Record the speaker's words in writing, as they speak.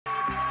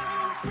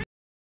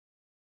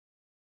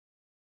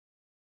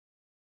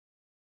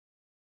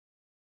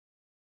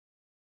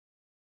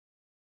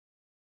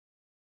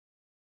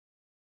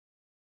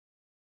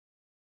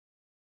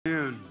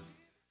Afternoon.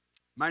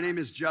 My name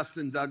is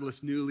Justin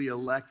Douglas, newly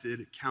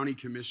elected County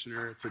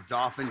Commissioner to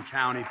Dauphin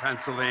County,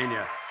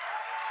 Pennsylvania.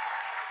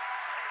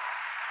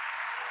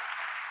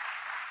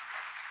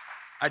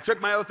 I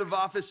took my oath of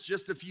office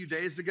just a few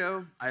days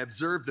ago. I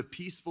observed the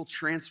peaceful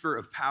transfer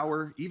of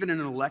power, even in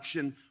an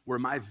election where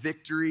my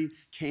victory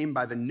came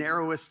by the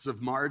narrowest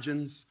of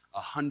margins,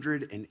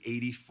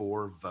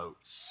 184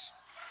 votes.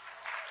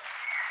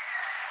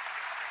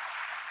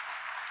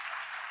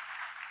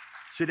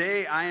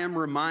 Today, I am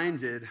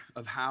reminded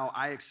of how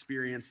I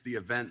experienced the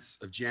events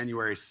of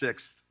January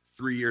 6th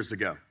 3 years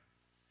ago.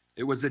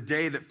 It was a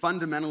day that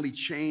fundamentally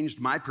changed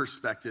my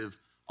perspective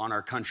on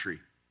our country.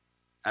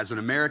 As an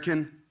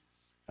American,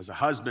 as a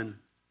husband,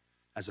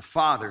 as a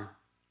father,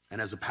 and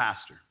as a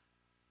pastor.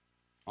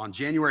 On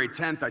January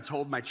 10th, I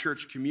told my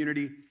church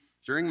community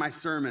during my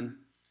sermon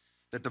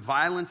that the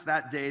violence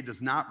that day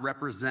does not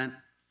represent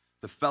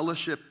the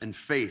fellowship and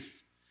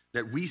faith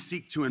that we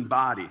seek to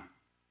embody.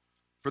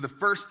 For the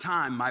first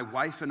time, my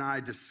wife and I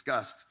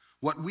discussed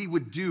what we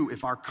would do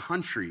if our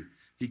country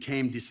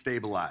became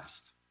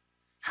destabilized.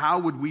 How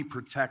would we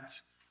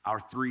protect our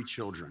 3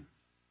 children?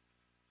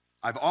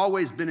 I've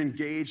always been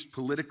engaged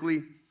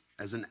politically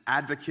as an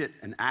advocate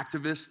and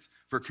activist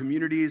for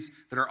communities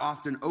that are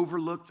often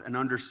overlooked and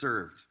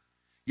underserved.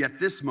 Yet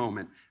this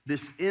moment,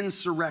 this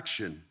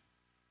insurrection,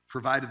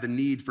 provided the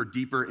need for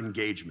deeper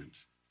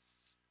engagement.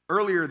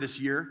 Earlier this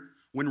year,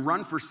 when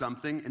Run for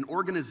Something, an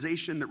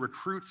organization that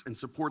recruits and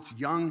supports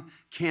young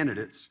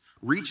candidates,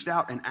 reached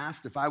out and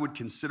asked if I would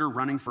consider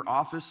running for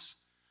office,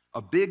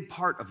 a big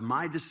part of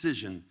my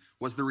decision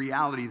was the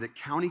reality that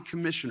county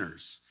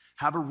commissioners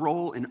have a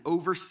role in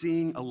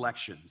overseeing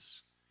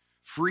elections.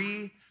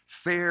 Free,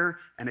 fair,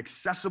 and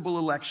accessible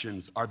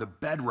elections are the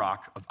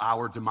bedrock of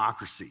our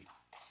democracy.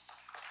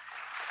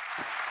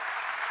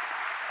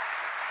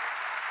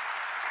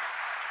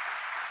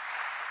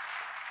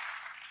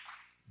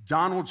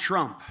 Donald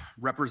Trump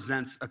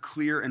represents a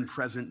clear and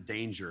present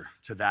danger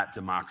to that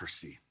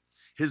democracy.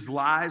 His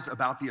lies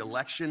about the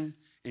election,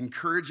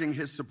 encouraging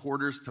his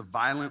supporters to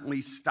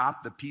violently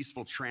stop the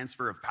peaceful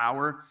transfer of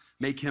power,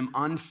 make him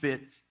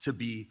unfit to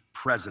be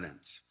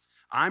president.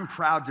 I'm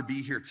proud to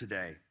be here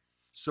today,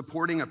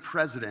 supporting a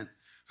president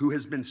who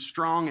has been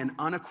strong and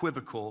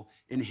unequivocal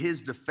in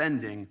his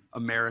defending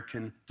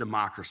American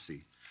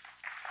democracy.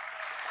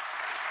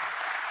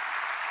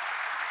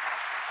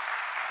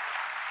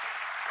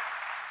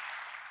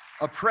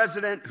 A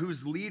president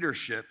whose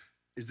leadership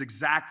is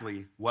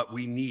exactly what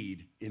we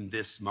need in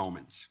this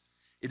moment.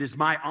 It is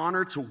my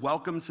honor to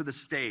welcome to the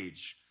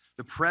stage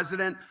the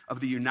President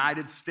of the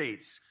United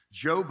States,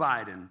 Joe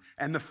Biden,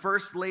 and the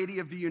First Lady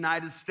of the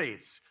United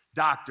States,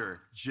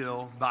 Dr.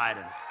 Jill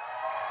Biden.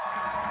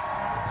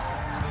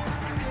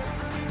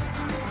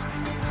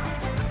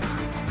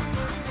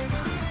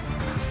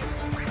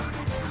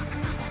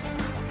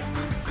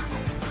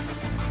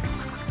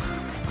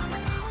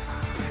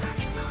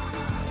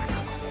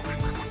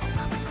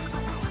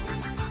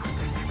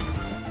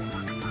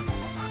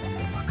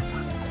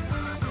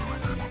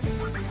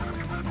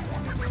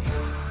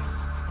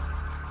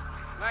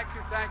 Thank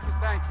you,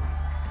 thank you.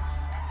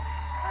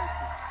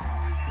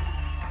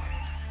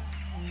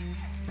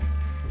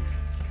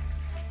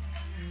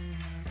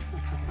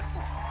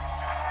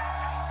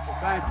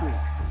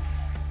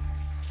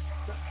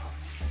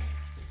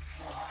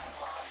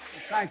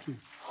 Thank you. Thank you.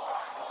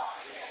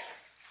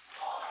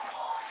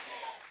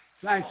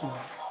 Thank you.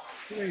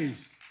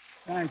 Please,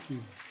 thank you.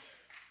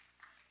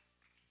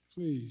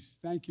 Please,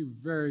 thank you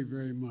very,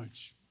 very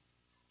much.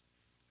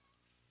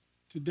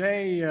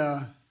 Today,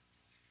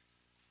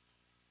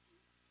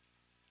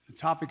 the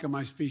topic of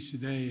my speech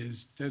today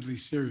is deadly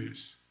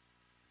serious,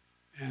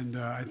 and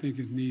I think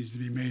it needs to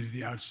be made at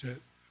the outset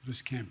of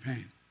this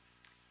campaign.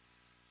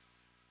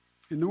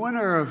 In the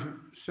winter of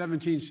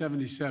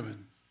 1777, it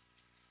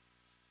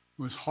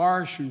was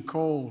harsh and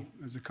cold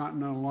as the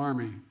Continental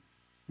Army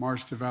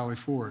marched to Valley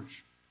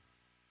Forge.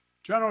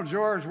 General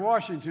George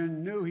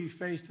Washington knew he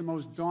faced the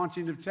most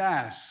daunting of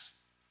tasks: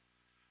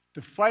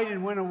 to fight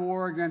and win a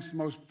war against the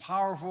most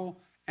powerful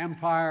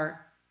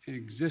empire that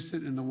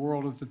existed in the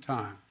world at the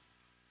time.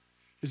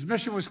 His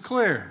mission was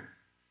clear: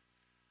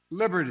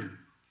 liberty,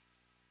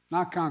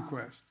 not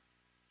conquest;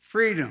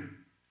 freedom,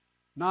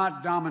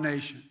 not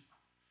domination;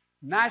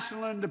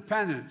 national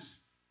independence,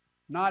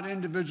 not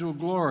individual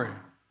glory.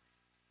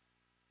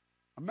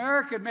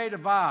 America had made a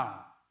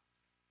vow: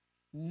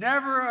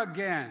 never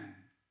again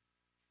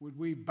would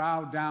we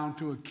bow down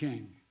to a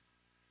king.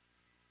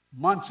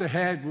 Months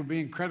ahead would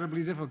be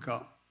incredibly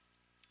difficult.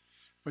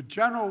 But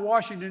General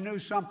Washington knew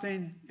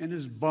something in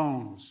his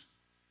bones.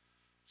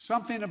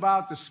 Something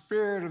about the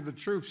spirit of the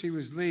troops he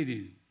was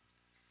leading.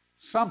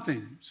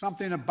 Something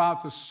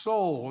about the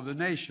soul of the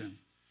nation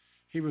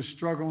he was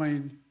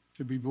struggling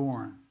to be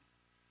born.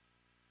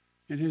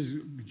 In his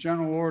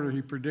general order,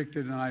 he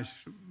predicted, and I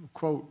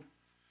quote,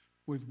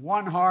 "With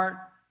one heart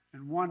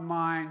and one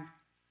mind,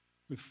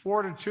 with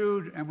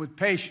fortitude and with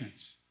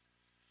patience,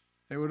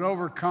 they would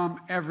overcome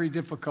every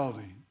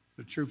difficulty,"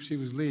 the troops he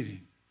was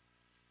leading.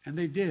 And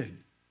they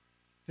did.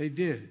 They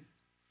did.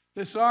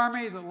 This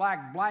army that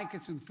lacked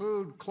blankets and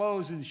food,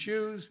 clothes and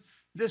shoes.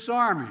 This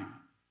army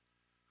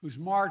whose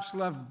march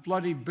left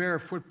bloody bare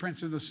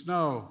footprints in the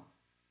snow.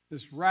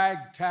 This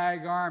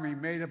ragtag army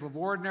made up of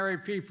ordinary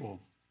people.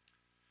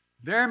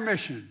 Their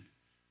mission,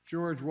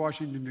 George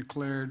Washington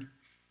declared,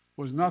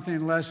 was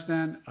nothing less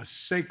than a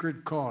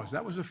sacred cause.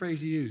 That was the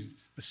phrase he used,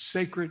 a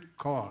sacred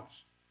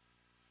cause.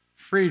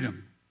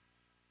 Freedom,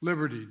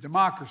 liberty,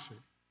 democracy,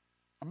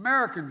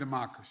 American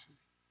democracy.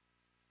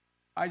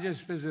 I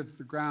just visited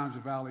the grounds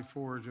of Valley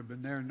Forge. I've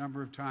been there a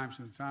number of times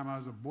since the time I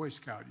was a Boy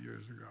Scout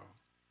years ago.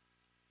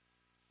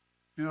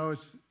 You know,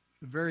 it's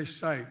the very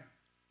site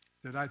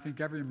that I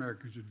think every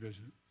American should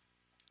visit,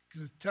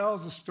 because it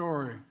tells the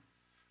story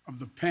of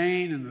the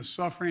pain and the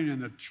suffering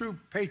and the true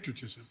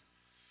patriotism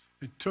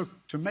it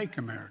took to make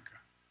America.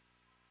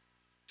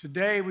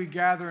 Today we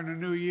gather in a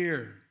new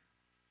year,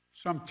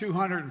 some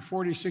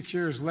 246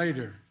 years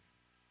later,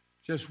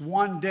 just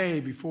one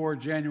day before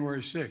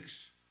January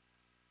 6th.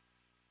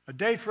 A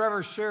date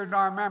forever shared in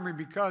our memory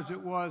because it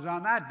was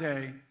on that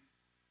day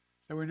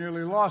that we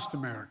nearly lost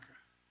America,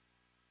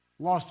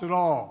 lost it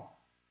all.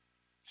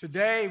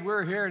 Today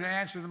we're here to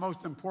answer the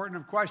most important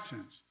of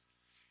questions.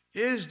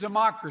 Is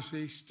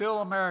democracy still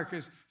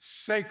America's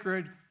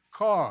sacred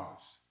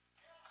cause?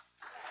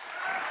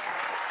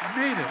 I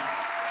mean it.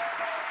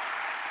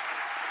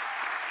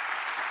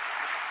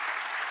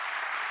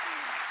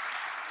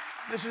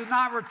 This is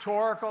not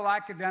rhetorical,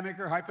 academic,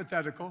 or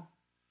hypothetical.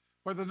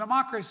 Whether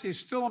democracy is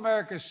still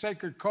America's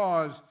sacred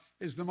cause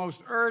is the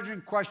most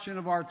urgent question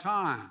of our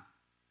time.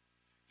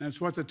 And it's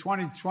what the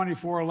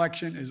 2024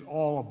 election is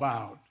all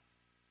about.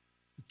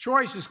 The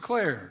choice is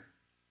clear.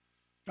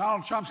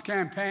 Donald Trump's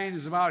campaign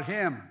is about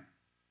him,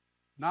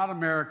 not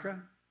America,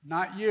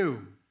 not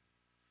you.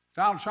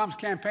 Donald Trump's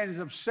campaign is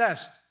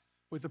obsessed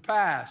with the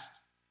past,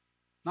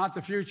 not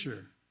the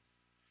future.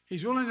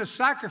 He's willing to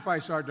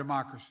sacrifice our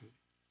democracy,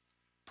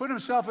 put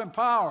himself in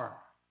power.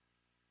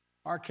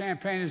 Our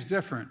campaign is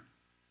different.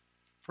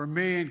 For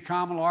me and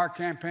Kamala, our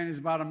campaign is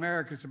about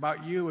America. It's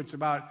about you. It's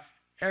about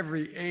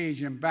every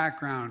age and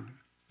background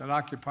that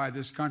occupy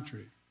this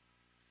country.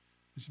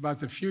 It's about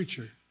the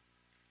future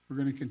we're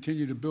going to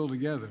continue to build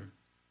together.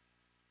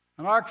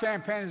 And our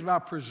campaign is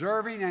about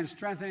preserving and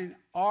strengthening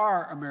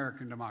our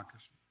American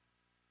democracy.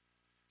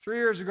 3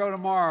 years ago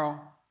tomorrow,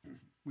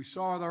 we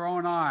saw with our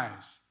own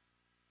eyes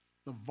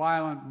the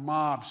violent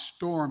mob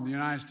storm the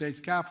United States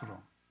Capitol.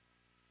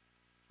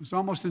 It was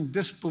almost in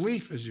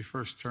disbelief as you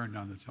first turned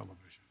on the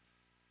television.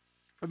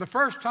 For the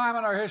first time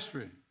in our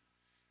history,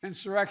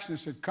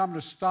 insurrectionists had come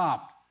to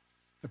stop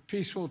the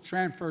peaceful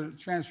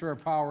transfer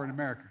of power in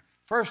America.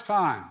 First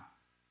time.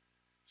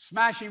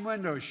 Smashing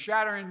windows,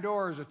 shattering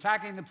doors,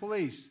 attacking the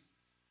police.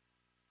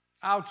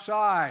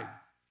 Outside,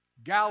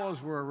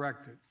 gallows were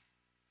erected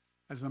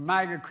as the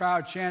MAGA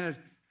crowd chanted,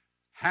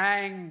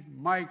 "Hang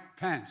Mike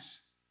Pence."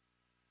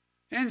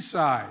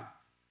 Inside,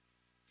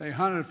 they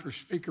hunted for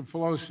Speaker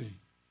Pelosi.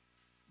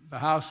 The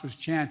House was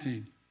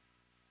chanting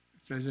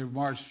as they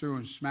marched through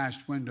and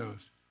smashed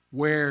windows,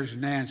 "Where's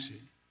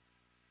Nancy?"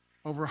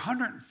 Over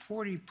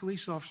 140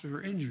 police officers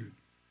were injured.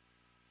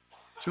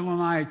 Jill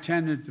and I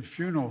attended the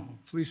funeral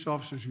of police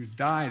officers who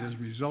died as a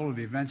result of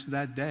the events of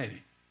that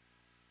day.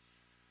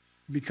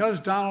 Because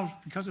of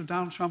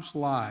Donald Trump's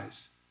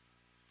lies,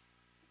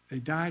 they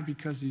died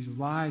because these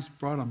lies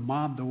brought a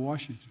mob to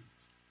Washington.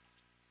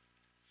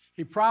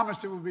 He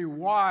promised it would be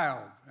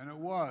wild, and it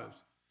was.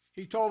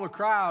 He told the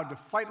crowd to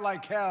fight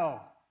like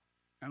hell,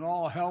 and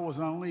all hell was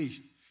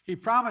unleashed. He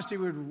promised he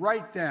would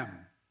write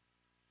them,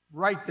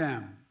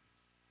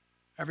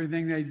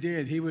 everything they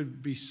did. He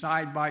would be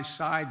side by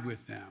side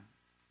with them.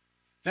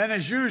 Then,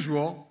 as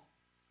usual,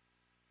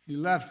 he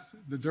left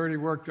the dirty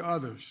work to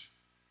others.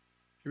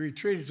 He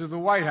retreated to the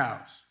White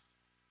House.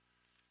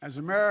 As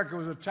America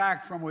was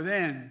attacked from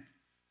within,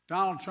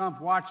 Donald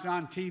Trump watched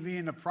on TV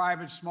in the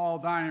private small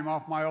dining room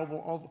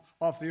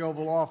off the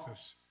Oval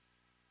Office.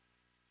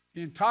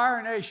 The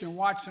entire nation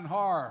watched in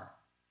horror.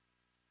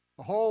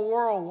 The whole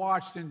world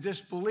watched in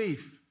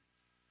disbelief.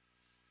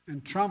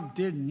 And Trump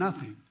did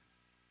nothing.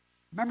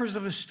 Members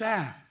of his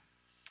staff,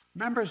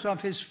 members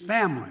of his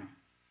family,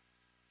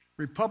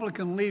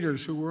 Republican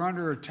leaders who were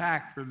under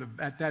attack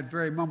at that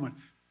very moment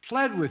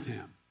pled with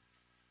him.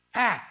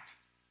 Act.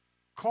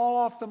 Call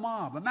off the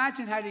mob.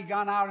 Imagine had he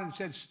gone out and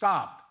said,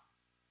 "Stop."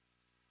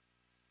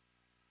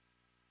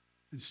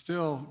 And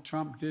still,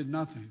 Trump did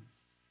nothing.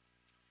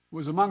 It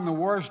was among the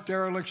worst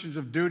derelictions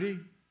of duty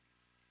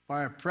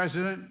by a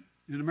president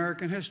in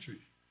American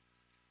history.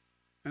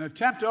 An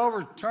attempt to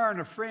overturn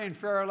a free and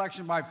fair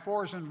election by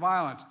force and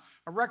violence.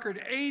 A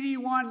record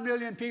 81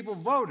 million people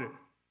voted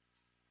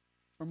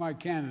for my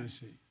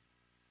candidacy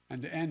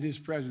and to end his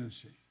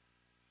presidency.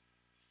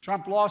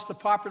 Trump lost the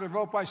popular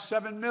vote by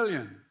 7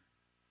 million.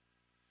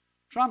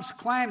 Trump's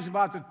claims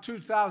about the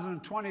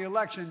 2020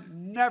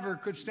 election never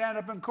could stand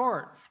up in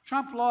court.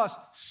 Trump lost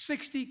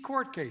 60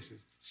 court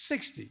cases,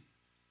 60.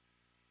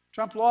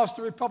 Trump lost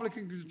the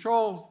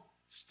Republican-controlled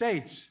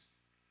states.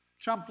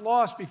 Trump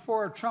lost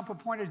before a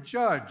Trump-appointed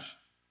judge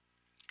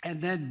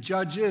and then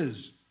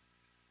judges.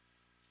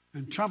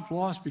 And Trump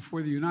lost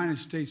before the United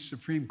States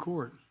Supreme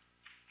Court.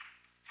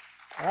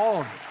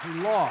 All of it, he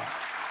lost.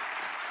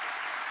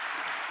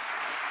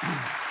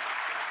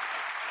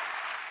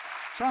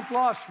 Trump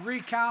lost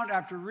recount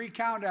after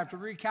recount after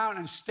recount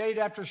and state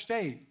after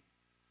state.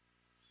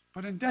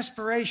 But in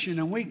desperation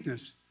and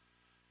weakness,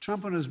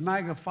 Trump and his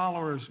MAGA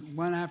followers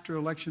went after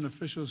election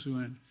officials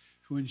who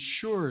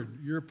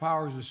ensured your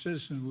power as a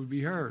citizen would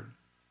be heard.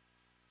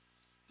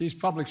 These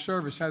public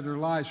servants had their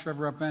lives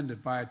forever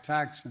upended by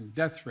attacks and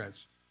death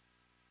threats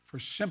for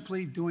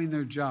simply doing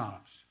their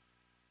jobs.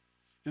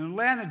 In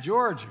Atlanta,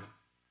 Georgia,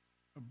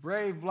 a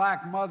brave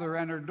black mother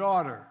and her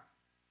daughter,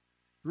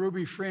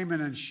 Ruby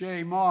Freeman and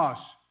Shay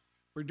Moss,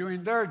 were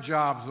doing their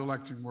jobs as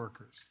elected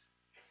workers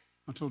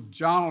until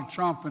Donald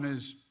Trump and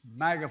his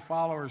MAGA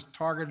followers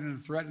targeted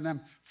and threatened them,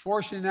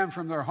 forcing them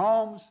from their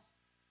homes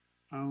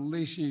and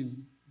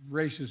unleashing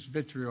racist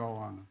vitriol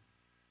on them.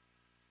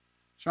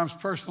 Trump's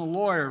personal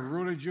lawyer,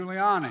 Rudy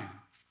Giuliani,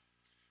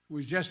 who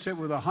was just hit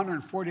with a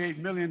 $148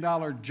 million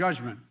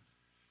judgment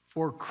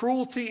for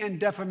cruelty and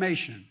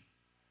defamation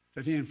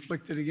that he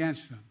inflicted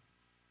against them.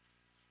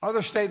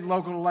 Other state and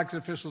local elected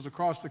officials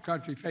across the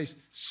country faced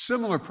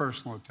similar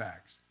personal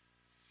attacks.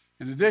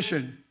 In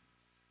addition,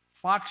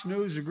 Fox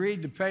News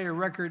agreed to pay a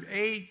record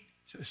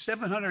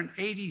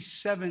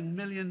 $787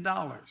 million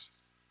for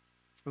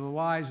the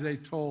lies they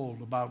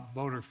told about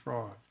voter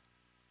fraud.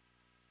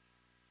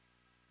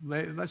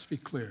 Let's be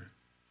clear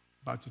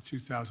about the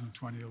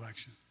 2020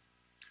 election.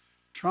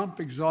 Trump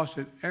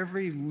exhausted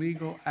every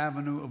legal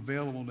avenue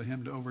available to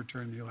him to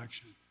overturn the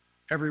election,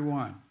 every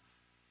one.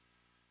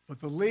 But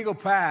the legal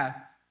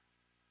path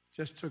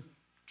just took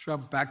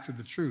Trump back to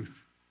the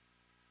truth,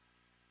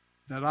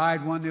 that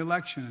I'd won the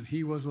election and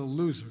he was a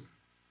loser.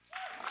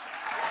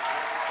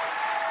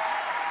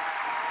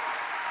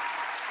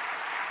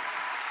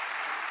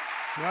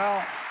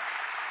 Well,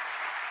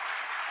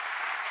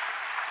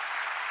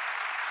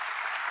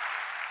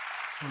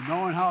 so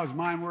knowing how his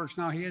mind works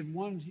now, he had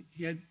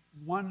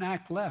one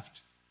act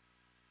left,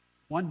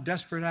 one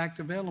desperate act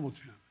available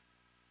to him: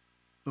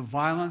 the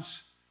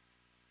violence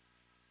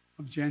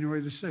of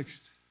January the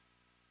 6th.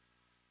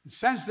 And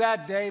since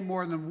that day,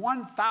 more than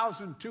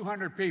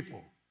 1,200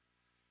 people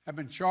have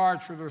been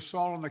charged for their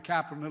assault on the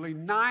Capitol. Nearly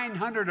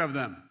 900 of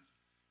them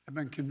have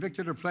been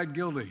convicted or pled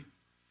guilty.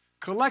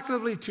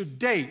 Collectively, to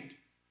date,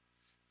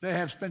 they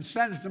have been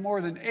sentenced to more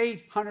than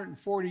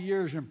 840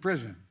 years in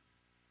prison.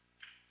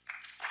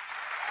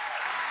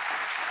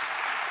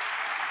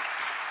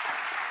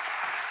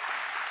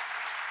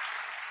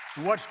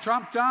 And what's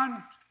Trump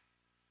done?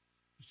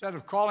 Instead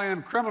of calling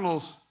them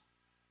criminals,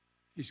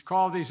 he's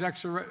called these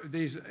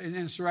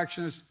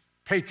insurrectionists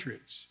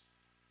patriots.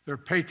 They're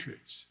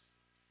patriots.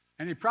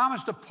 And he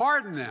promised to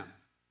pardon them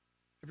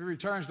if he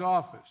returns to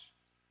office.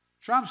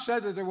 Trump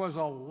said that there was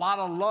a lot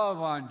of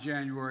love on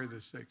January the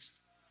 6th.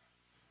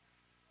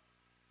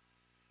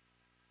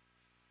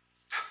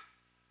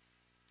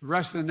 The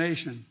rest of the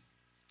nation,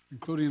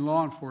 including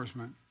law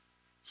enforcement,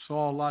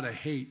 saw a lot of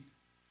hate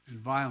and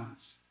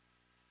violence.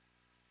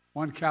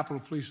 One Capitol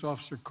police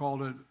officer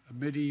called it a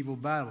medieval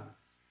battle.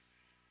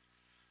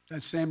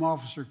 That same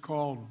officer was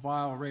called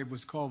vile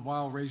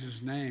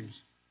racist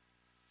names.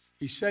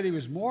 He said he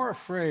was more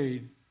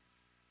afraid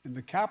in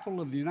the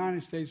Capitol of the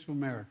United States of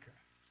America,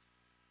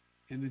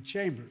 in the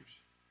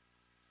chambers,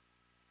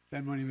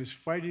 than when he was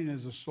fighting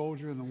as a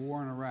soldier in the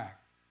war in Iraq.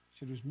 He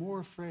said he was more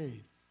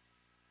afraid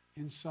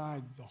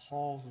inside the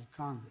halls of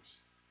Congress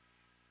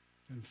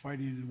than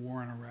fighting in the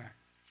war in Iraq.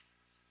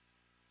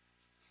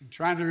 In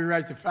trying to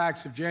rewrite the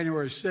facts of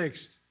January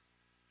 6th,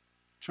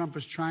 Trump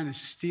is trying to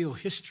steal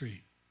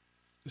history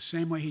the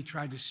same way he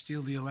tried to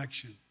steal the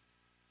election.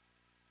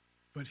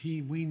 But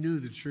we knew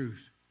the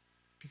truth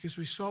because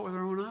we saw it with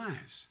our own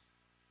eyes.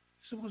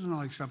 This wasn't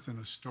like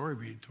a story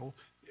being told.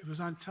 It was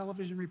on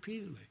television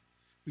repeatedly.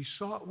 We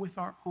saw it with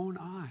our own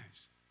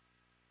eyes.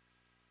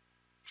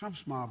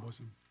 Trump's mob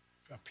wasn't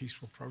a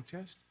peaceful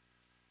protest.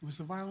 It was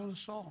a violent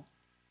assault.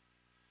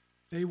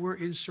 They were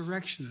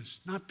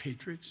insurrectionists, not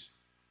patriots.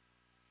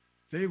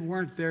 They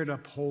weren't there to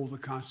uphold the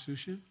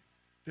Constitution.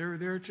 They were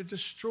there to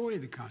destroy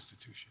the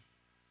Constitution.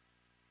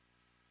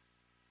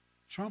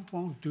 Trump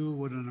won't do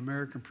what an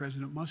American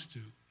president must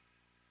do.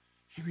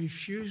 He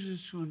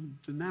refuses to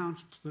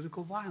denounce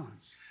political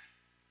violence.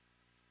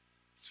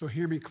 So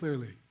hear me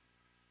clearly.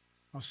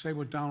 I'll say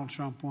what Donald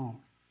Trump won't.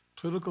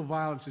 Political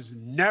violence is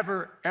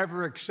never,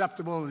 ever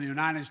acceptable in the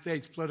United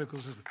States political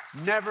system.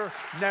 Never,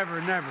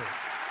 never, never.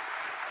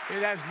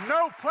 It has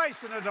no place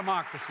in a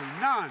democracy,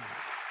 none.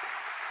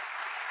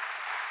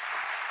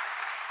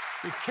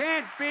 You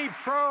can't be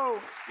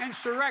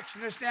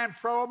pro-insurrectionist and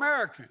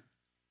pro-American.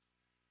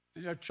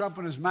 And yet Trump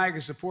and his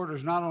MAGA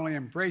supporters not only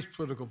embrace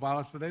political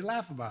violence, but they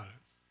laugh about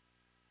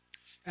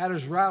it. At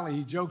his rally,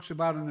 he jokes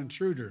about an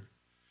intruder,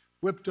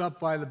 whipped up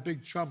by the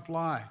big Trump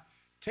lie,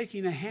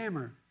 taking a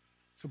hammer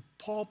to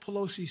Paul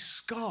Pelosi's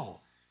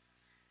skull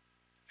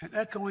and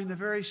echoing the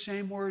very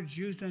same words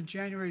used on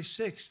January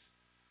 6th.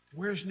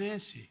 Where's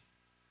Nancy?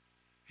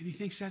 And he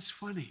thinks that's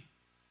funny.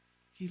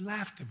 He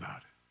laughed about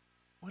it.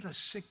 What a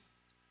sick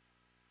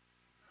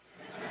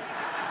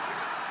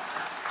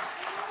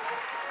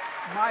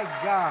My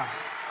God.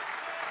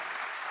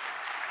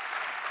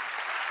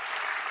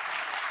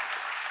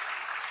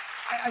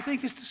 I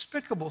think it's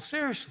despicable,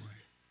 seriously.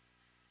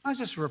 Not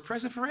just for a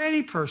president, for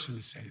any person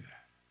to say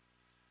that.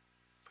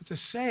 But to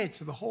say it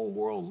to the whole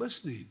world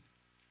listening.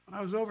 When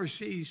I was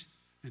overseas,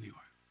 anyway.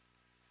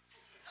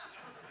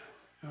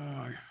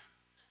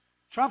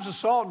 Trump's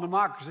assault on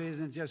democracy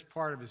isn't just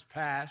part of his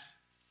past.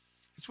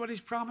 It's what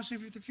he's promising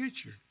for the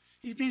future.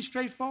 He's being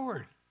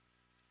straightforward.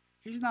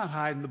 He's not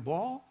hiding the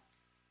ball.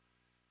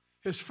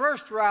 His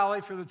first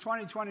rally for the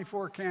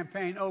 2024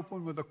 campaign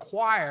opened with a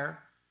choir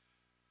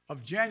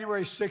of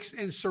January 6th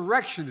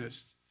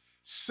insurrectionists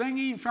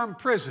singing from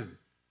prison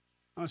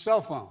on a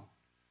cell phone,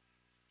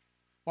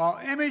 while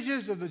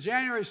images of the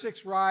January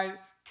 6th riot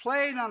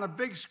played on a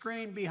big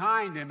screen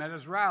behind him at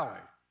his rally.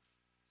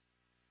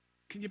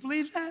 Can you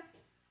believe that?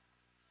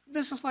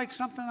 This is like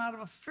something out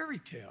of a fairy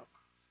tale,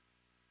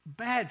 a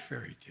bad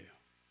fairy tale.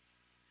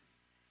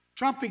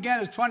 Trump began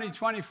his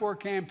 2024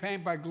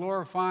 campaign by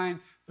glorifying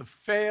the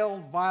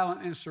failed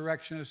violent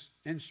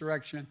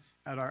insurrection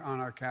on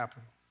our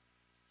Capitol.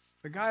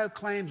 The guy who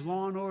claims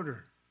law and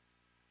order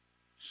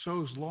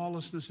sows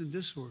lawlessness and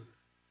disorder.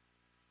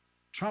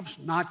 Trump's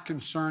not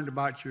concerned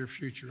about your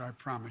future, I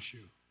promise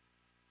you.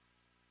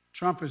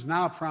 Trump is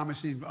now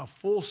promising a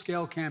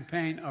full-scale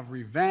campaign of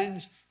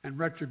revenge and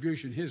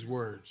retribution, his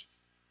words,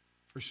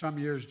 for some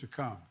years to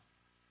come.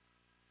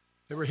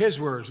 They were his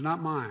words,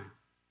 not mine.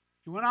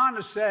 He went on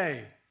to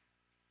say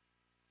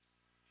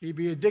he'd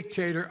be a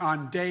dictator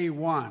on day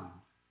one.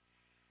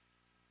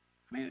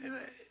 I mean,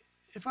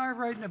 if I were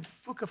writing a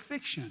book of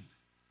fiction,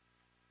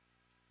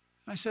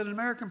 I said an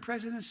American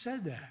president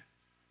said that,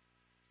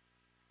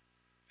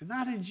 and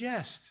not in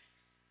jest.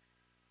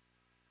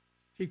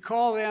 He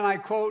called, and I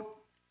quote,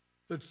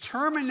 the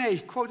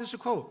termination, quote, this is a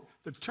quote,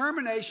 the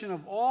termination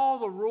of all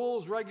the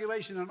rules,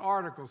 regulations, and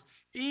articles,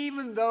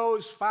 even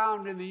those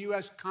found in the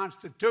U.S.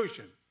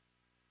 Constitution,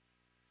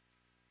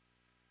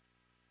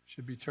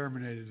 should be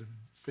terminated if it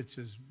fits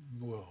his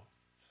will.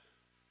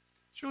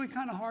 It's really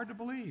kind of hard to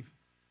believe.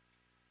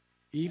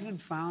 Even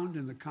found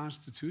in the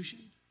Constitution,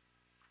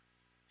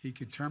 he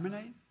could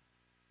terminate?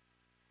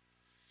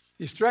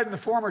 He's threatened the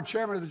former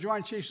chairman of the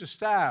Joint Chiefs of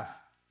Staff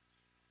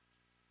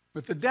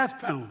with the death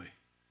penalty.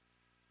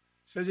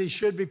 Says he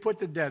should be put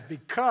to death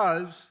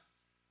because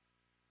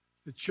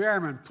the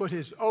chairman put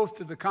his oath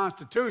to the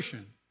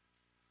Constitution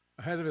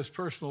ahead of his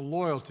personal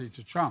loyalty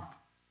to Trump.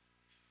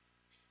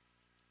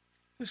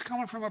 This is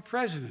coming from a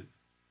president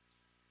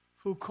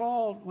who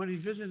called, when he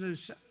visited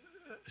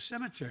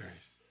cemeteries,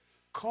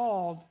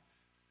 called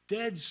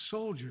dead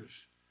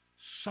soldiers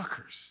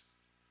suckers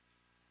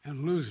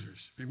and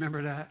losers.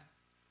 Remember that?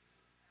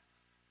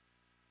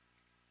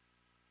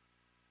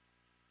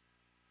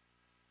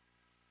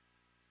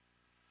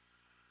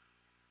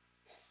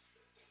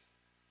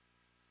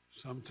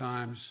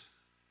 Sometimes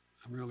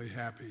I'm really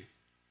happy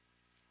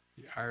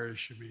the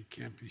Irish in me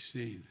can't be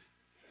seen.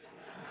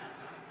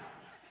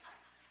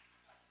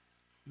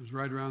 It was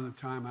right around the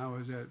time I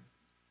was at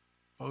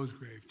Bo's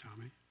grave,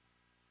 Tommy.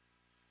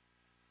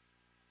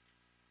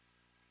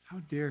 How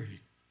dare he?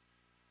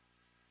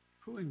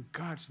 Who in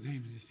God's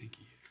name does he think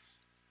he is?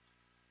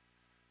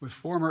 With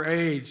former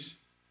aides,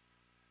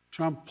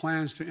 Trump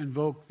plans to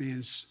invoke the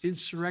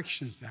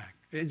Insurrection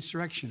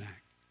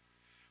Act,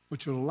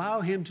 which would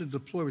allow him to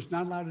deploy, which is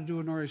not allowed to do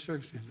in ordinary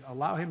circumstances,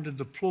 allow him to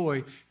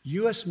deploy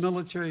U.S.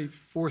 military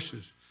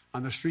forces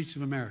on the streets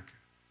of America.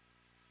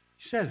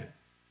 He said it.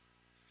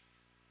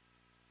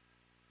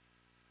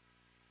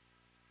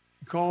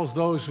 He calls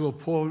those who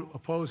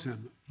oppose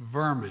him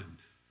vermin.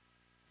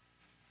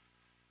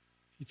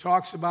 He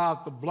talks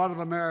about the blood of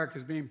America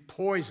as being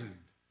poisoned,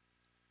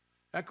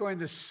 echoing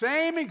the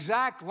same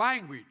exact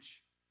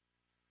language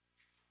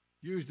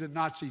used in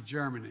Nazi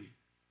Germany.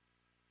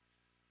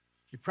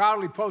 He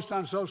proudly posts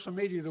on social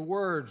media the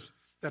words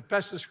that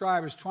best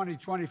describe his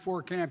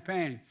 2024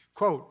 campaign,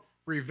 quote,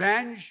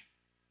 revenge,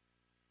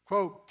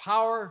 quote,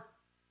 power,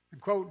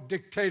 and quote,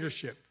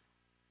 dictatorship.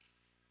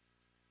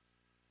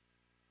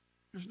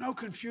 There's no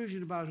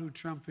confusion about who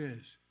Trump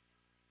is,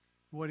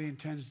 what he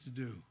intends to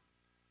do.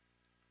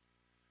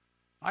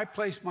 I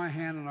placed my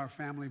hand on our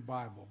family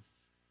Bible,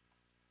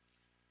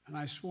 and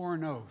I swore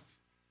an oath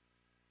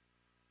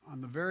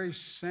on the very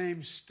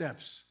same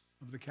steps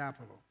of the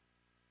Capitol,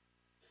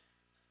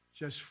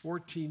 just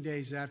 14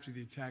 days after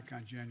the attack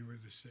on January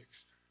the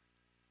 6th.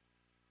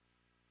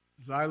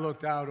 As I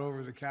looked out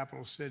over the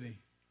capital city,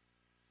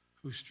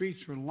 whose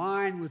streets were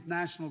lined with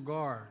National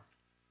Guard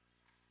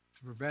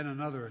to prevent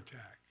another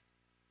attack,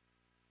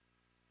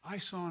 I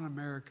saw an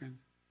American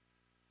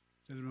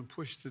that had been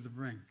pushed to the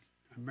brink,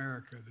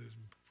 America that has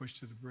been pushed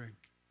to the brink.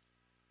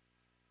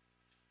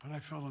 But I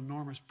felt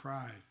enormous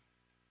pride,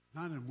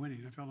 not in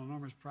winning, I felt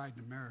enormous pride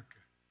in America,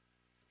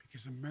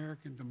 because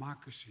American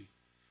democracy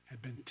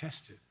had been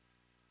tested.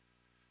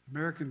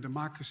 American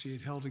democracy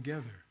had held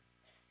together.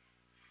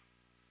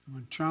 And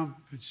when Trump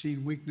had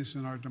seen weakness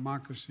in our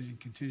democracy and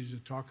continued to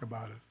talk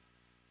about it,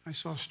 I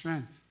saw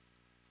strength,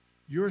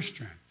 your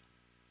strength.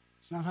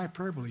 It's not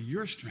hyperbole,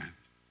 your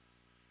strength,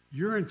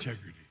 your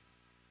integrity,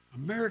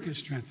 American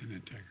strength and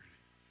integrity.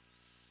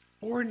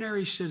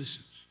 Ordinary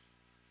citizens,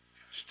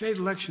 state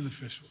election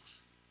officials,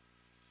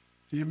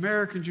 the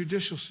American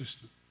judicial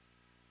system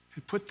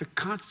had put the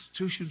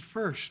Constitution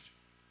first,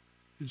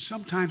 and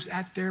sometimes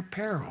at their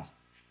peril.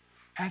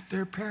 At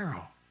their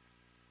peril.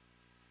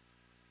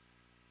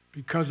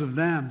 Because of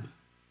them,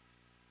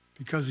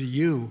 because of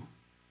you,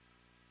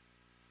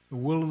 the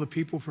will of the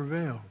people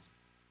prevailed.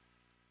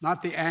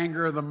 Not the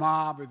anger of the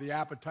mob or the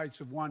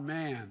appetites of one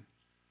man.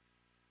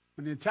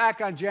 When the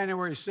attack on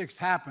January 6th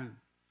happened,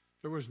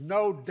 there was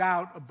no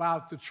doubt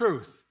about the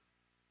truth.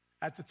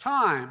 At the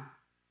time,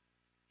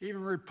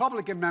 even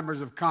Republican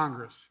members of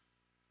Congress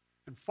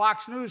and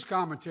Fox News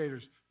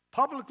commentators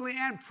publicly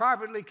and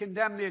privately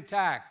condemned the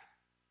attack.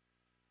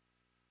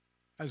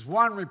 As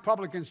one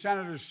Republican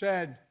senator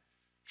said,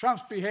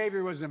 Trump's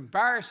behavior was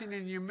embarrassing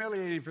and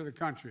humiliating for the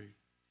country.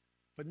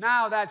 But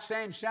now that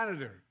same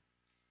senator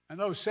and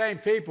those same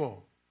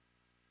people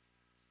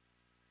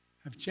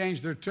have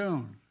changed their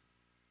tune.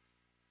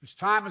 As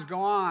time has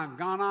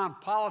gone on,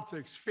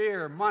 politics,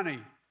 fear, money,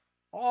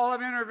 all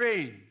have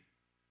intervened.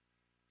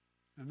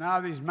 And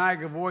now these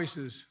MAGA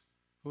voices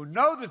who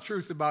know the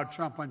truth about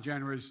Trump on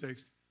January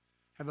 6th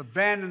have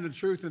abandoned the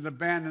truth and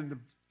abandoned the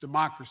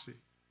democracy.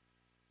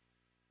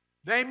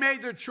 They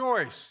made their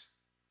choice.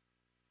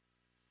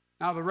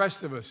 Now the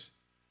rest of us,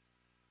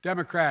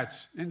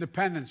 Democrats,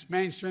 independents,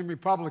 mainstream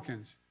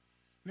Republicans,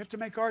 we have to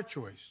make our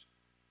choice.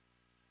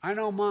 I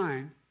know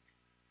mine,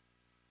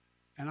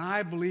 and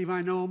I believe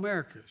I know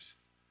America's.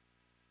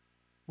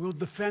 We'll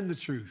defend the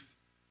truth,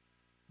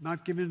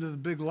 not give in to the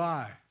big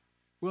lie.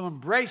 We'll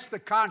embrace the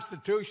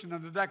Constitution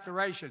and the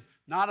Declaration,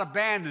 not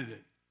abandon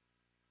it.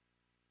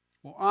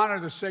 We'll honor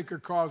the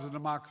sacred cause of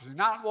democracy,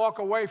 not walk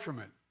away from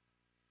it.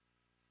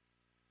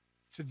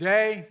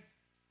 Today,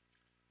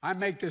 I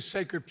make this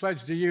sacred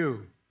pledge to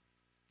you: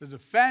 the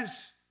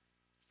defense,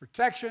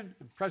 protection,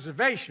 and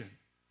preservation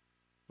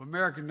of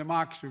American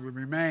democracy will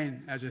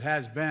remain, as it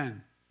has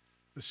been,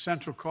 the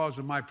central cause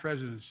of my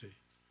presidency.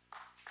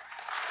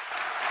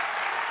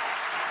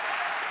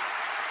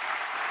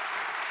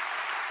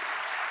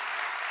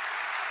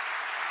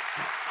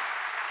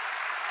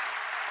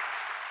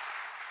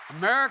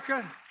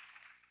 America,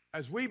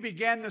 as we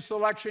begin this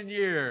election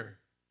year,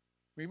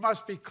 we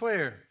must be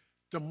clear.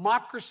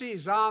 Democracy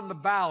is on the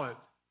ballot.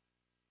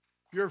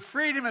 Your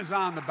freedom is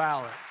on the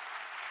ballot.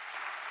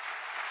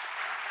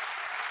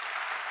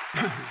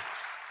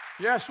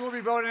 Yes, we'll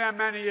be voting on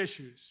many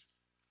issues.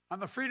 On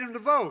the freedom to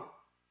vote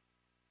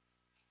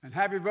and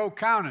have your vote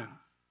counted.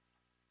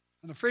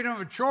 On the freedom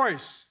of a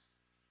choice.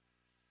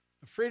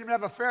 The freedom to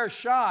have a fair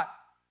shot.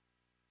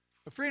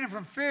 The freedom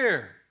from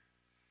fear.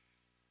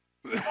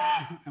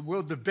 And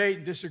we'll debate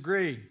and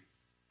disagree.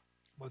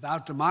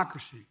 Without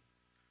democracy,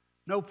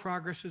 no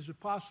progress is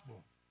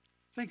possible.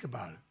 Think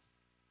about it.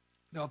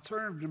 The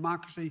alternative to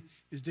democracy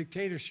is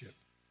dictatorship.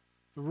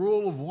 The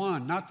rule of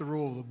one, not the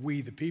rule of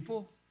we, the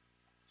people.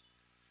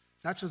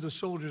 That's what the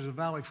soldiers of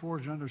Valley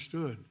Forge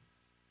understood.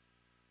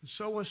 And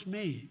so was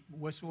me.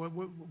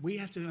 We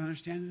have to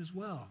understand it as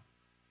well.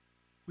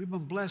 We've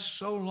been blessed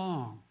so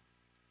long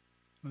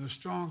with a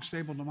strong,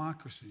 stable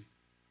democracy.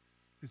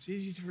 It's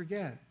easy to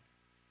forget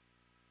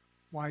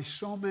why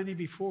so many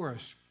before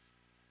us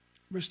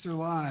risked their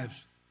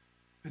lives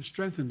and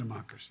strengthened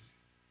democracy.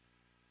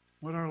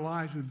 What our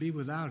lives would be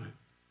without it.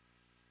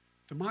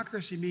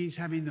 Democracy means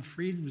having the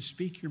freedom to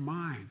speak your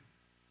mind,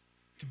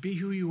 to be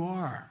who you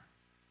are,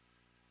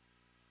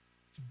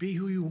 to be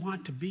who you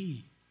want to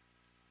be.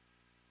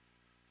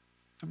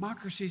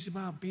 Democracy is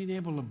about being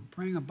able to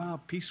bring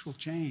about peaceful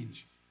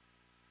change.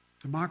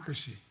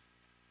 Democracy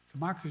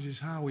is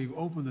how we've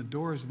opened the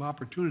doors of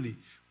opportunity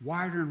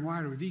wider and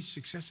wider with each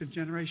successive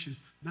generation,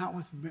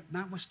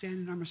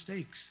 notwithstanding our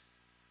mistakes.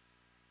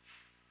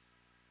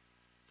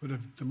 But if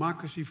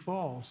democracy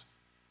falls,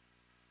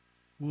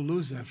 we'll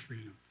lose that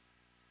freedom.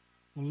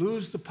 We'll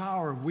lose the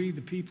power of we,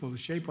 the people, to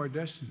shape our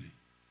destiny.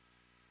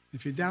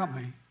 If you doubt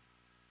me,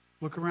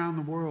 look around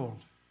the world.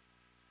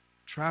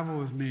 Travel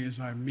with me as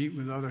I meet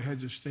with other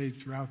heads of state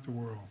throughout the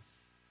world.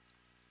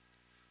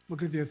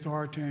 Look at the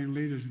authoritarian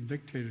leaders and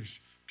dictators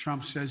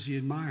Trump says he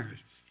admires.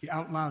 He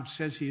out loud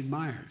says he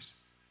admires.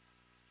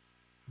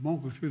 I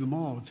won't go through them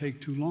all. It'll take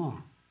too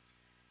long.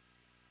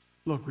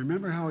 Look,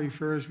 remember how he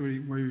refers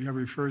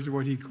to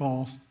what he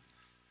calls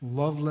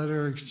love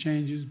letter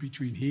exchanges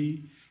between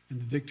he and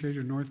the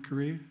dictator of North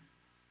Korea?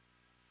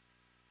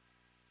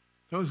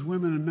 Those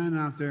women and men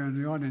out there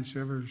in the audience who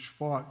ever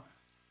fought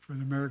for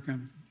the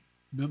American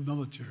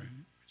military,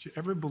 would you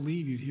ever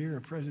believe you'd hear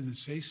a president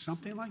say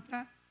something like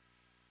that?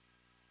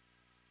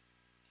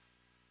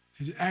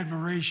 His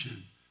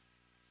admiration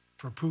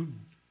for Putin.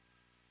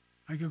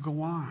 I could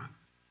go on.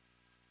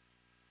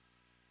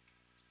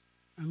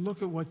 And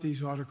look at what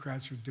these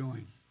autocrats are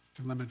doing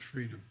to limit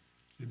freedom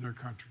in their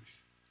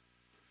countries.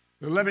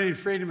 They're limiting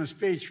freedom of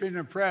speech, freedom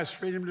of press,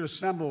 freedom to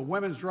assemble,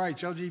 women's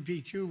rights,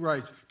 LGBTQ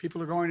rights.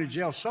 People are going to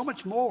jail, so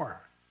much more.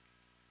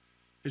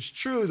 It's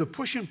true, the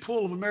push and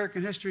pull of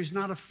American history is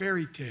not a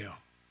fairy tale.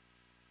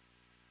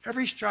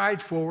 Every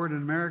stride forward in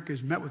America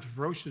is met with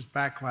ferocious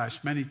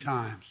backlash many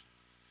times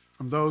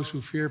from those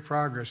who fear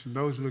progress and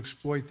those who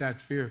exploit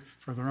that fear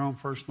for their own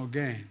personal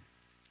gain.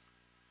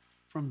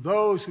 From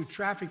those who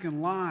traffic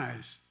in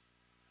lies,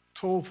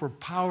 toll for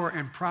power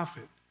and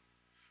profit.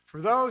 For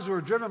those who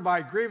are driven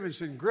by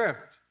grievance and grift,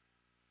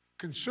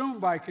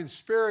 consumed by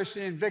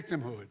conspiracy and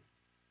victimhood.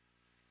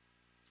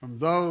 From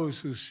those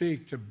who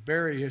seek to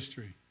bury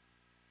history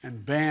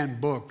and ban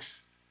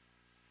books.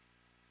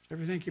 Do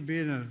you ever think you'd be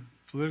in a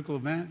political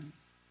event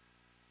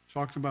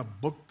talking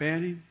about book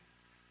banning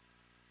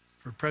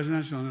for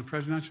the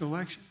presidential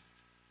election?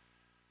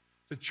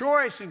 The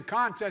choice and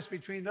contest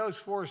between those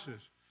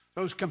forces,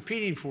 those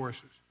competing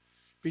forces,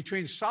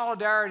 between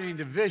solidarity and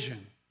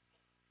division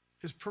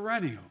is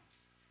perennial.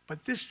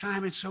 But this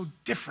time it's so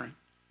different.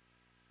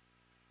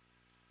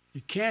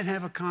 You can't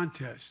have a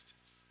contest.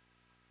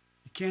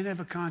 You can't have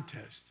a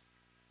contest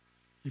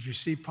if you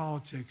see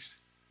politics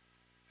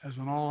as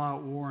an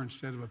all-out war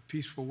instead of a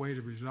peaceful way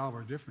to resolve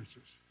our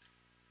differences.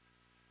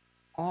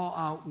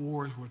 All-out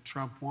war is what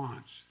Trump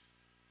wants.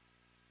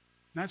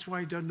 And that's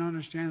why he doesn't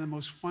understand the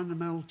most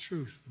fundamental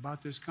truth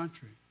about this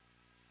country.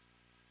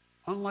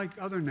 Unlike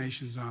other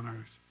nations on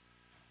earth,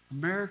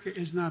 America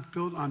is not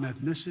built on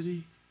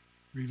ethnicity,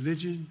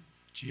 religion,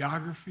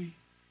 geography.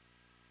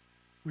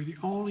 We're the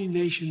only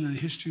nation in the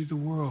history of the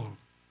world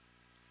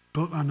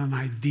built on an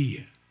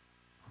idea.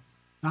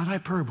 Not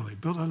hyperbole,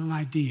 built on an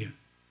idea.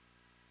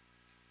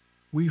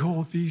 We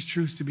hold these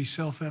truths to be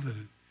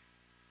self-evident,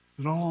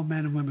 that all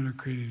men and women are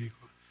created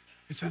equal.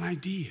 It's an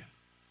idea.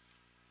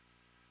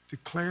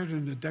 Declared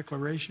in the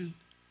Declaration,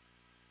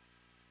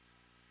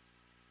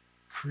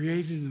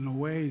 created in a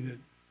way that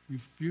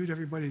we've viewed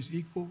everybody as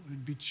equal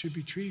and should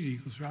be treated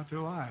equal throughout their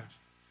lives.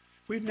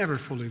 We've never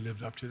fully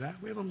lived up to that.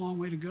 We have a long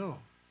way to go.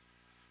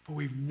 But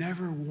we've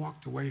never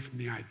walked away from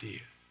the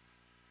idea.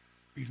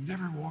 We've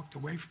never walked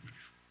away from it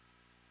before.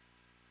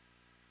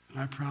 And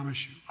I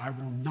promise you, I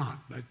will not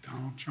let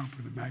Donald Trump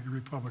and the MAGA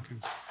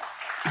Republicans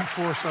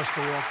force us to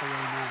walk away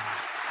now.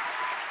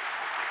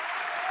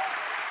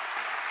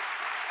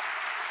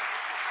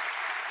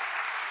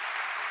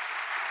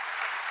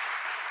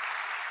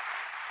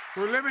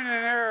 We're living in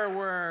an era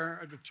where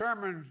a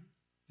determined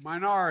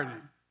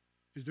minority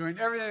is doing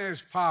everything in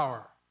its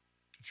power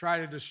to try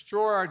to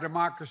destroy our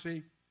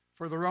democracy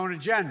for their own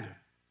agenda.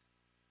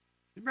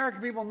 The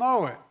American people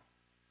know it,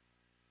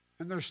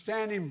 and they're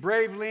standing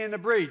bravely in the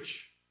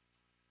breach.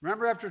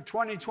 Remember after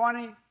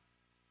 2020,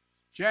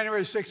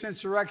 January 6th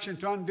insurrection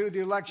to undo the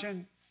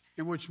election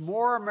in which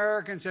more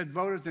Americans had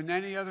voted than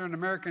any other in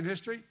American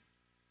history?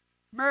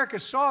 America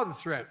saw the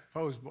threat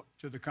posed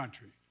to the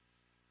country,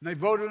 and they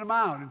voted them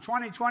out. In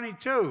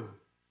 2022,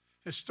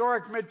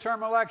 historic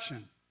midterm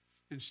election,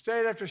 in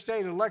state after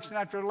state, election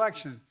after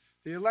election,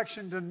 the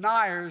election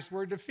deniers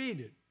were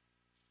defeated.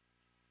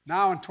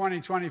 Now in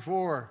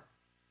 2024,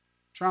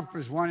 Trump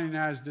is running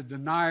as the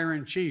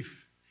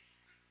denier-in-chief,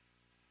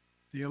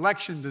 the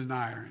election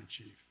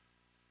denier-in-chief.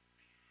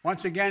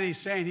 Once again, he's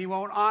saying he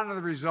won't honor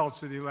the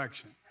results of the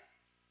election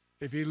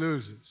if he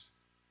loses.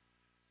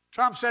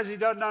 Trump says he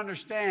doesn't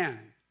understand.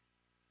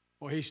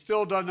 Well, he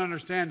still doesn't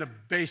understand the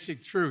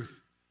basic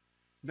truth.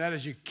 That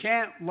is, you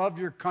can't love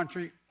your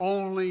country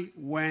only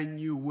when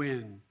you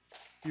win.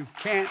 You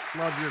can't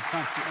love your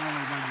country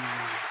only when you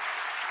win.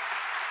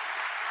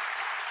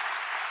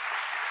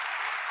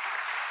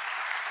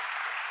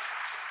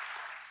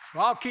 So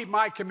I'll keep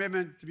my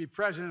commitment to be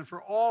president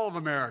for all of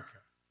America,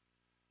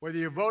 whether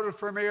you voted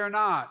for me or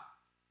not.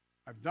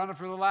 I've done it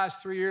for the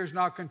last 3 years, and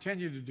I'll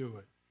continue to do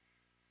it.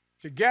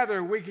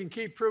 Together, we can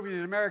keep proving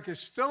that America is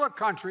still a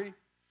country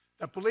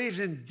that believes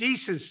in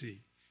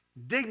decency,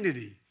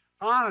 dignity,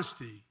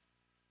 honesty,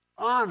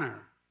 honor,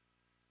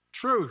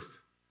 truth.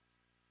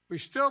 We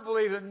still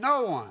believe that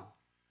no one,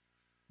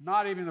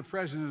 not even the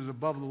president, is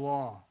above the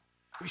law.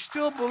 We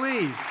still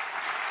believe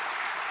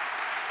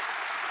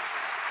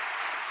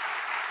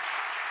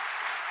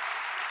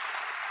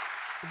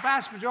the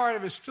vast majority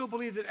of us still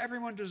believe that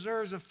everyone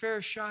deserves a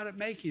fair shot at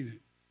making it.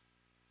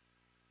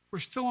 We're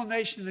still a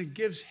nation that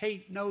gives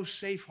hate no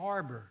safe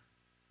harbor.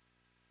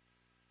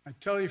 I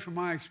tell you from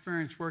my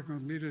experience working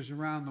with leaders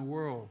around the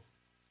world,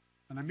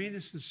 and I mean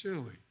this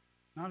sincerely,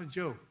 not a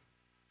joke,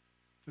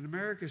 that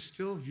America is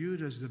still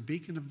viewed as the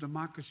beacon of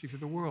democracy for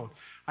the world.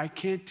 I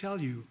can't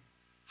tell you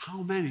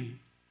how many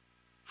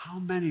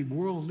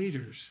world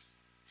leaders,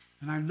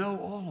 and I know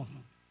all of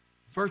them,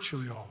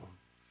 virtually all of them,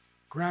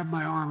 grab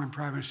my arm in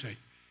private and say,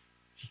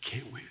 "He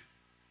can't win.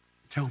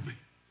 Tell me."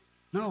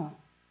 No,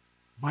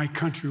 my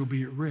country will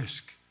be at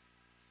risk.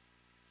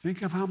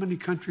 Think of how many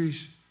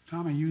countries,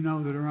 Tommy, you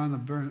know that are on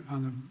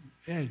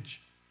the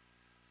edge.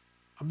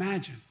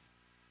 Imagine.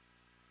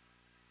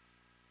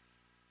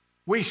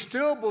 We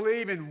still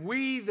believe in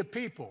we the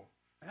people.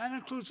 And that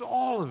includes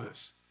all of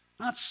us,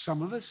 not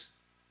some of us.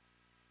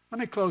 Let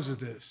me close with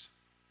this.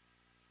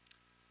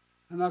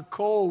 In the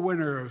cold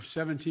winter of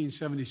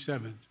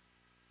 1777,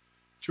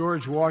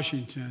 George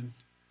Washington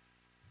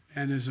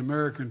and his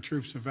American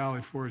troops of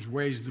Valley Forge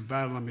waged the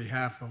battle on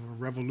behalf of a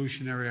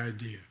revolutionary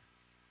idea.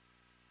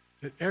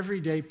 that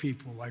everyday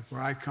people, like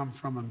where I come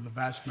from and the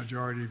vast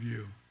majority of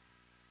you,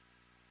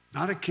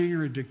 not a king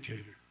or a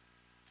dictator,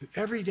 that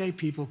everyday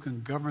people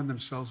can govern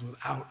themselves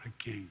without a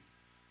king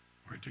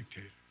or a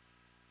dictator.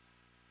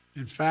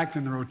 In fact,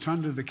 in the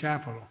rotunda of the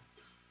Capitol,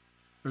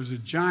 there's a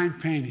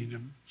giant painting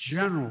of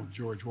General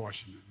George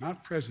Washington,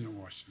 not President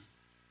Washington.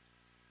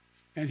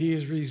 And he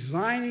is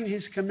resigning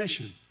his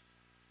commission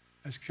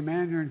as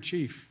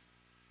Commander-in-Chief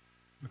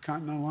of the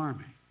Continental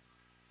Army.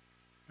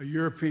 A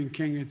European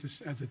king at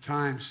the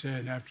time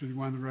said, after he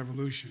won the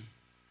revolution,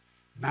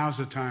 now's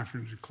the time for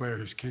him to declare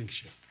his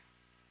kingship.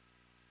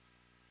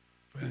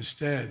 But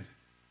instead,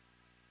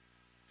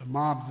 the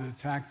mob that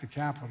attacked the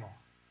Capitol,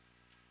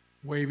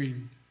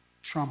 waving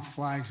Trump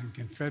flags and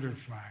Confederate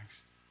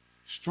flags,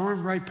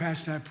 stormed right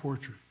past that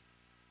portrait.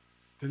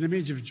 That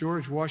image of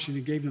George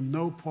Washington gave them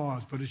no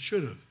pause, but it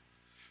should have.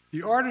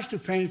 The artist who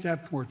painted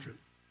that portrait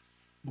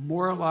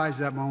memorialized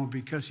that moment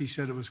because he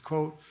said it was,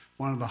 quote,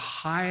 one of the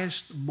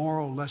highest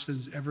moral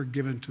lessons ever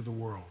given to the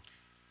world,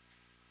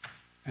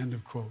 end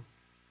of quote.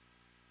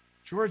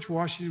 George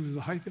Washington was at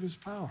the height of his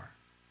power,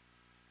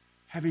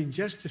 having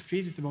just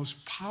defeated the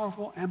most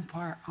powerful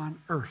empire on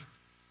earth.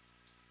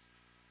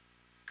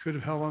 Could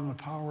have held on to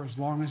power as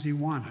long as he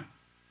wanted.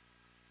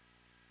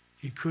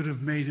 He could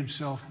have made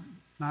himself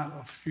not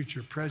a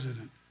future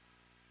president,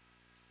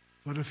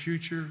 but a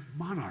future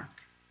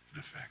monarch, in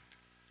effect.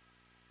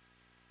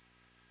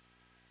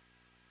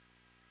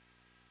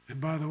 And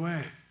by the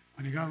way,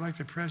 when he got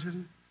elected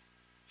president,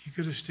 he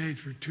could have stayed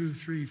for 2,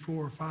 3,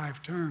 4,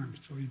 5 terms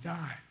till he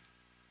died.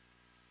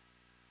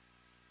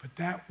 But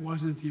that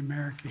wasn't the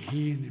America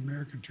he and the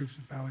American troops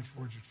at Valley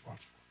Forge had fought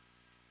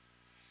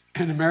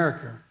for. In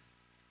America,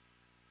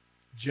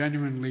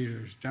 genuine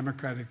leaders,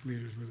 democratic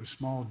leaders with a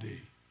small d,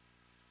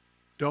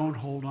 don't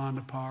hold on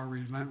to power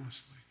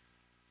relentlessly.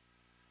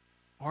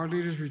 Our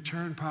leaders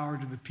return power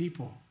to the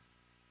people,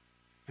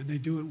 and they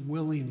do it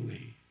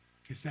willingly,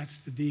 because that's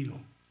the deal.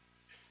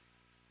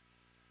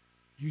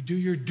 You do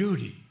your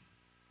duty.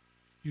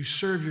 You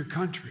serve your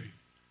country.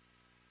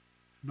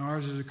 And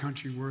ours is a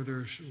country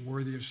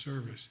worthy of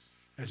service,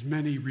 as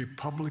many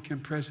Republican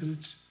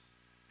presidents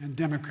and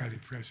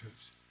Democratic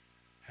presidents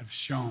have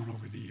shown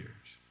over the years.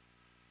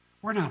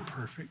 We're not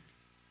perfect,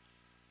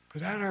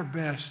 but at our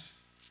best,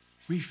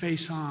 we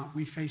face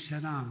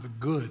head on the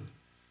good,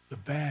 the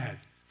bad,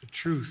 the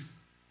truth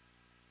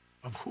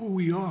of who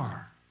we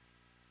are.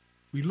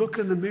 We look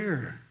in the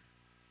mirror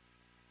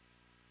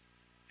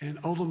and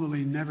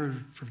ultimately never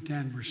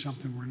pretend we're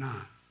something we're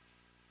not.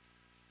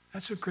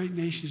 That's what great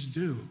nations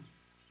do.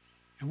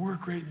 And we're a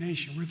great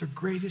nation. We're the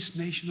greatest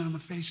nation on the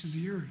face of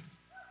the earth.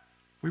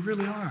 We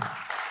really are.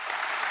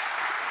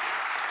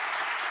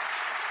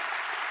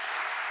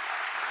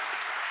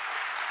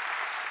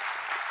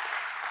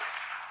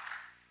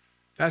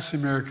 That's the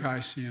America I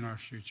see in our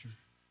future.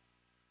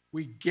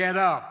 We get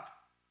up.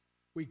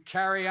 We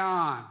carry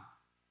on.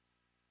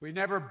 We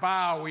never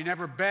bow. We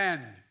never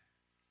bend.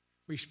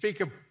 We speak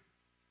of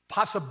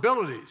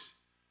possibilities,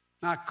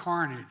 not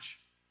carnage.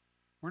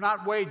 We're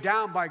not weighed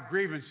down by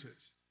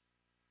grievances.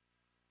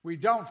 We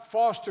don't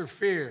foster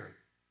fear.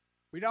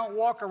 We don't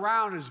walk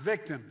around as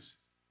victims.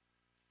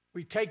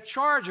 We take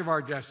charge of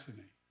our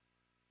destiny.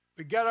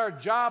 We get our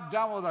job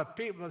done with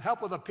the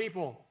help of the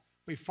people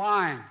we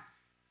find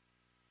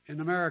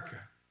in America,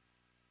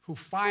 who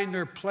find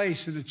their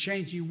place in a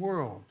changing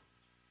world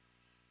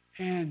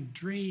and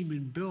dream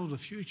and build a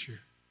future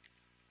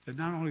that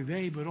not only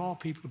they, but all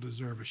people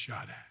deserve a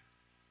shot at.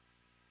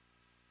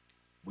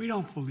 We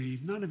don't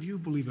believe, none of you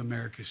believe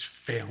America's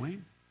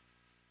failing.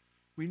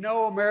 We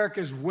know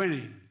America's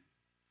winning.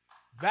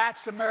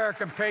 That's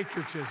American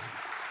patriotism.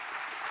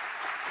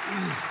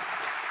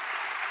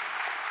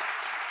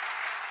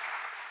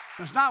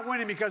 It's not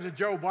winning because of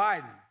Joe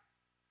Biden.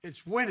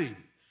 It's winning.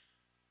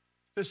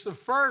 This is the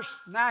first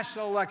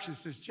national election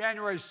since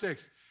January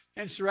 6th.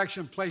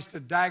 Insurrection placed a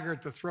dagger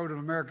at the throat of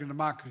American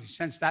democracy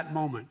since that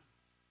moment.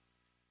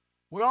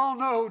 We all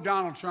know who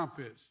Donald Trump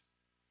is.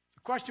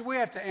 The question we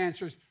have to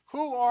answer is,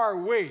 who are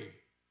we?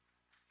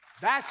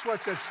 That's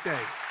what's at stake.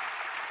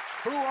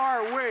 Who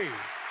are we?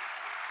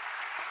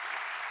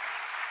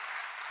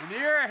 In the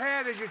year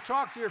ahead, as you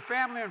talk to your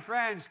family and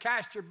friends,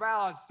 cast your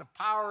ballots. The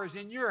power is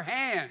in your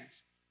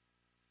hands.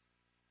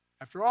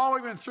 After all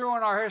we've been through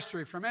in our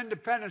history, from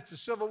independence to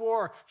civil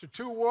war to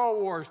 2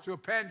 world wars to a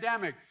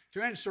pandemic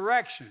to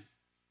insurrection,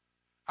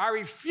 I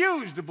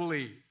refuse to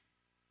believe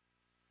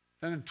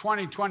that in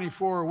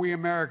 2024 we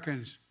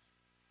Americans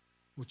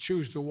will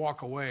choose to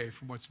walk away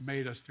from what's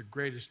made us the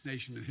greatest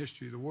nation in the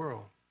history of the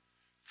world.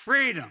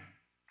 Freedom,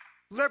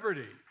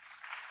 liberty,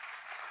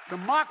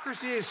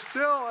 democracy is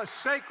still a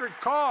sacred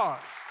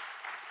cause.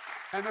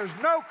 And there's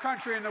no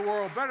country in the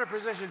world better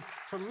positioned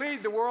to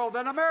lead the world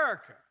than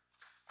America.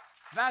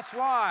 That's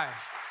why,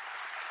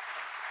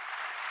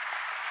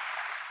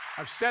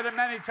 I've said it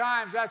many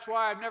times, that's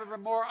why I've never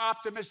been more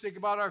optimistic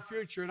about our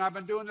future, and I've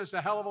been doing this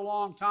a hell of a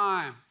long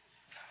time.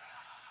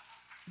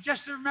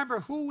 Just to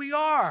remember who we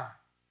are,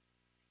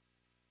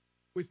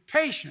 with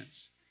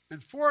patience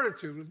and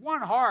fortitude, with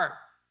one heart.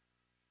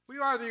 We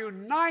are the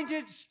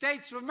United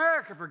States of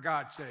America, for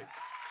God's sake.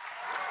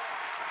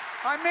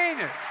 I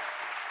mean it.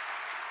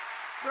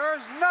 There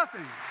is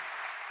nothing.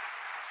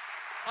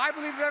 I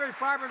believe with every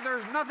fiber, there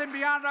is nothing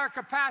beyond our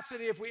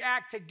capacity if we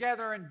act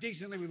together and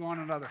decently with one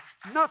another.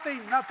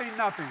 Nothing, nothing,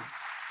 nothing.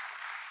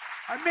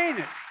 I mean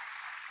it.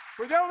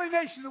 We're the only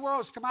nation in the world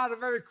that's come out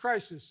of every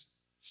crisis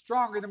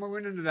stronger than we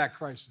went into that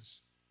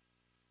crisis.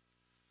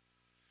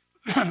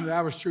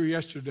 That was true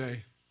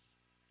yesterday.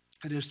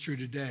 It is true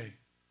today.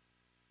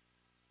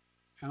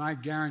 And I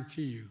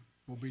guarantee you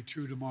will be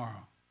true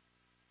tomorrow.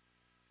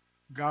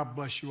 God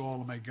bless you all,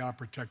 and may God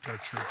protect our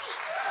troops.